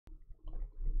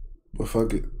But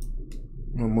fuck it.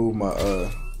 I'm gonna move my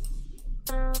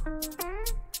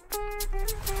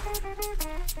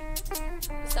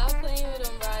Stop playing with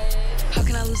them, Riot. How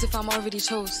can I lose if I'm already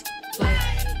chose? Like,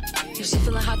 if she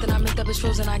feeling hot, then I make that bitch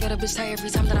frozen. I get a bitch tired every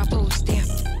time that I post. Damn,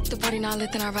 the party not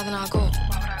lit, then I'd rather not go.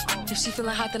 If she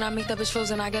feeling hot, then I make that bitch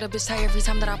frozen. I get a bitch tired every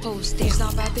time that I post. Damn, it's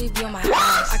not bad, they be on my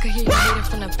ass. I could hear you hating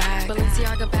from the back.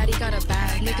 Balenciaga baddie got a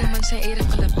bag. Nigga munching ate it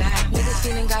from the back. Niggas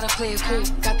feeling gotta play it cool.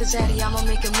 Got the zaddy, I'ma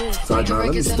make a move. Making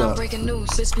records and I'm breaking news.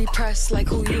 Bitch be pressed like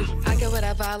who you? I get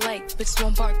whatever I like. Bitch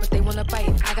won't bark, but they wanna bite.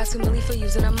 I got 2 million for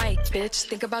using a mic. Bitch,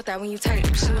 think about that when you type.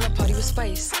 She wanna party with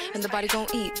spice, and the body gon'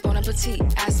 eat. Bon appetit,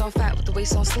 ass on fat with the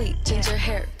waist on sleep. Ginger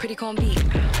hair, pretty con beat.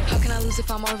 How can I lose if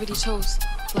I'm already chose?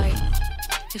 Like,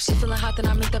 if she feeling hot, then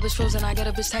I make that bitch frozen. I get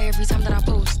a bitch tired every time that I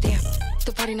post. Damn,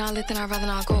 the party not lit, then I'd rather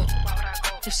not go.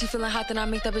 If she feeling hot, then I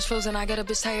make that bitch frozen. I get a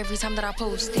bitch tired every time that I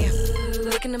post. Damn,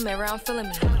 look in the mirror, I'm feeling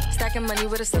me. Stacking money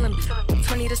with a ceiling me.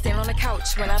 20 to stand on the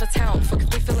couch, went out of town. Fuck if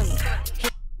they feeling me.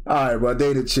 Alright, bro,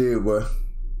 they the chill, bro.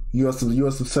 You want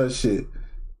some such shit.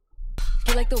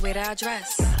 He like the way that I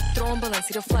dress. Throwing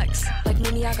Balenci to flex. Like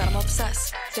Mimi, I got him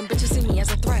obsessed. Them bitches see me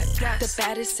as a threat. The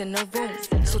baddest in the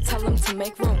room. So tell them to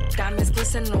make room. Diamonds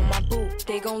glistening on my boot.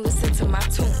 They gon' listen to my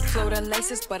tune. Flow the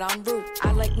nicest, but I'm rude.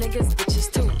 I like niggas,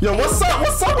 bitches too. Yo, what's up?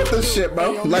 What's up with this shit,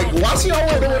 bro? Like, why she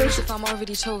always doing this shit? If I'm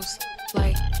already chose.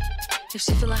 Like, if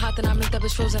she feeling hot, then I make that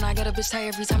bitch frozen. I get a bitch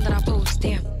tired every time that I post.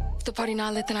 Damn, if the party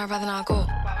not lit, then I'd rather not go.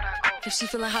 If she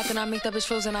feeling hot, then I make that bitch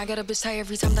frozen. I get a bitch tired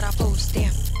every time that I post.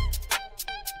 Damn.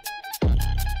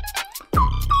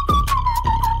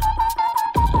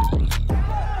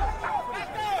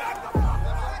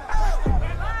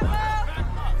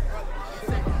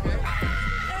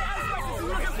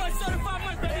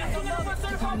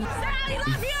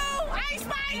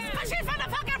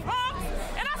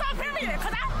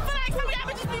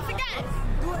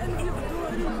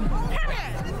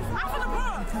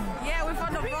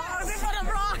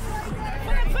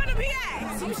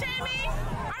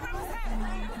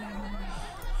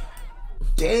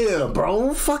 Damn,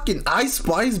 bro. Fucking Ice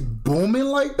Spice booming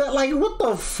like that? Like, what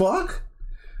the fuck?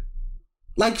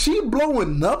 Like, she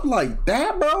blowing up like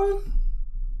that, bro?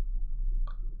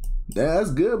 Yeah, that's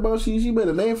good, bro. She made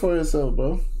a name for herself,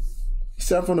 bro. You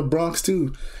sound from the Bronx,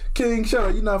 too. King, shut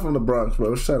up. You're not from the Bronx,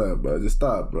 bro. Shut up, bro. Just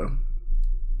stop, bro.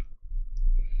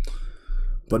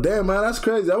 But damn, man, that's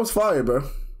crazy. That was fire, bro.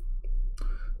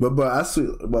 But Ice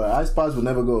Spice would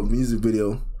never go a music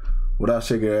video without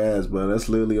shaking her ass, bro. That's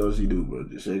literally all she do, bro.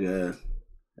 Just shake her ass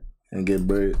and get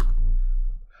bread.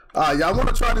 Alright, y'all want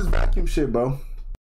to try this vacuum shit, bro?